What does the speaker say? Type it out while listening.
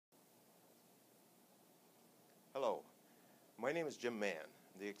My name is Jim Mann,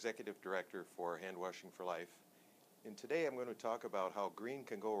 the Executive Director for Hand Washing for Life, and today I'm going to talk about how green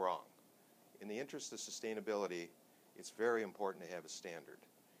can go wrong. In the interest of sustainability, it's very important to have a standard,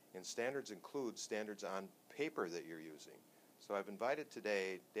 and standards include standards on paper that you're using. So I've invited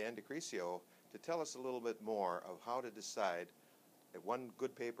today Dan DeCrisio to tell us a little bit more of how to decide one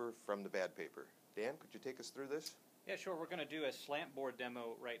good paper from the bad paper. Dan, could you take us through this? Yeah, sure. We're going to do a slant board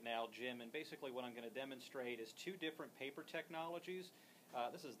demo right now, Jim, and basically what I'm going to demonstrate is two different paper technologies.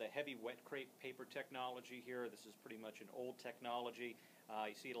 This is the heavy wet crepe paper technology here. This is pretty much an old technology.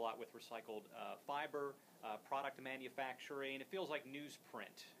 You see it a lot with recycled fiber, product manufacturing. It feels like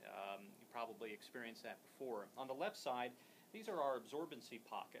newsprint. You probably experienced that before. On the left side, these are our absorbency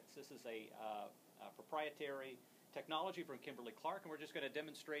pockets. This is a proprietary technology from Kimberly-Clark, and we're just going to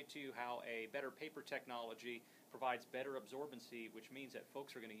demonstrate to you how a better paper technology provides better absorbency, which means that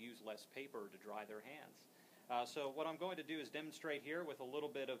folks are going to use less paper to dry their hands. So what I'm going to do is demonstrate here with a little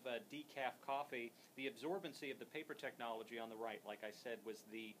bit of decaf coffee the absorbency of the paper technology on the right, like I said, was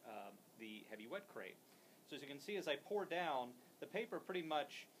the heavy wet crepe. So as you can see, as I pour down, the paper pretty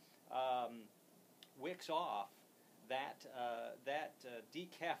much wicks off that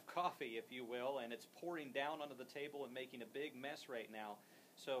decaf coffee, if you will, and it's pouring down onto the table and making a big mess right now.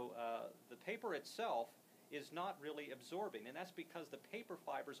 So the paper itself is not really absorbing, and that's because the paper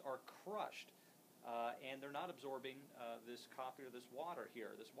fibers are crushed and they're not absorbing this coffee or this water here,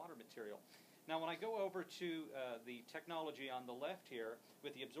 this water material. Now when I go over to the technology on the left here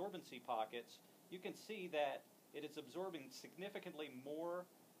with the absorbency pockets, you can see that it is absorbing significantly more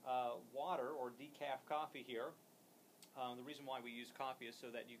water or decaf coffee here. The reason why we use coffee is so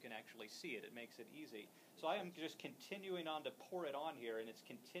that you can actually see it. It makes it easy. So I am just continuing on to pour it on here, and it's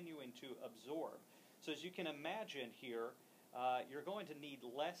continuing to absorb. So as you can imagine here, you're going to need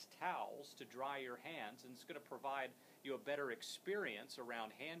less towels to dry your hands, and it's going to provide you a better experience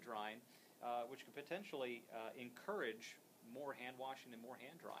around hand drying, which could potentially encourage more hand washing and more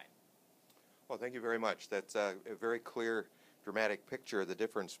hand drying. Well, thank you very much. That's a very clear, dramatic picture of the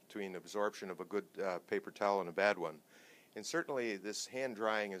difference between absorption of a good paper towel and a bad one. And certainly this hand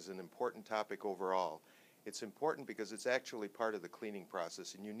drying is an important topic overall. It's important because it's actually part of the cleaning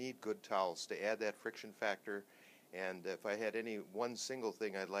process, and you need good towels to add that friction factor. And if I had any one single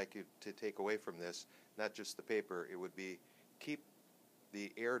thing I'd like you to take away from this, not just the paper, it would be keep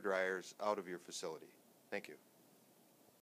the air dryers out of your facility. Thank you.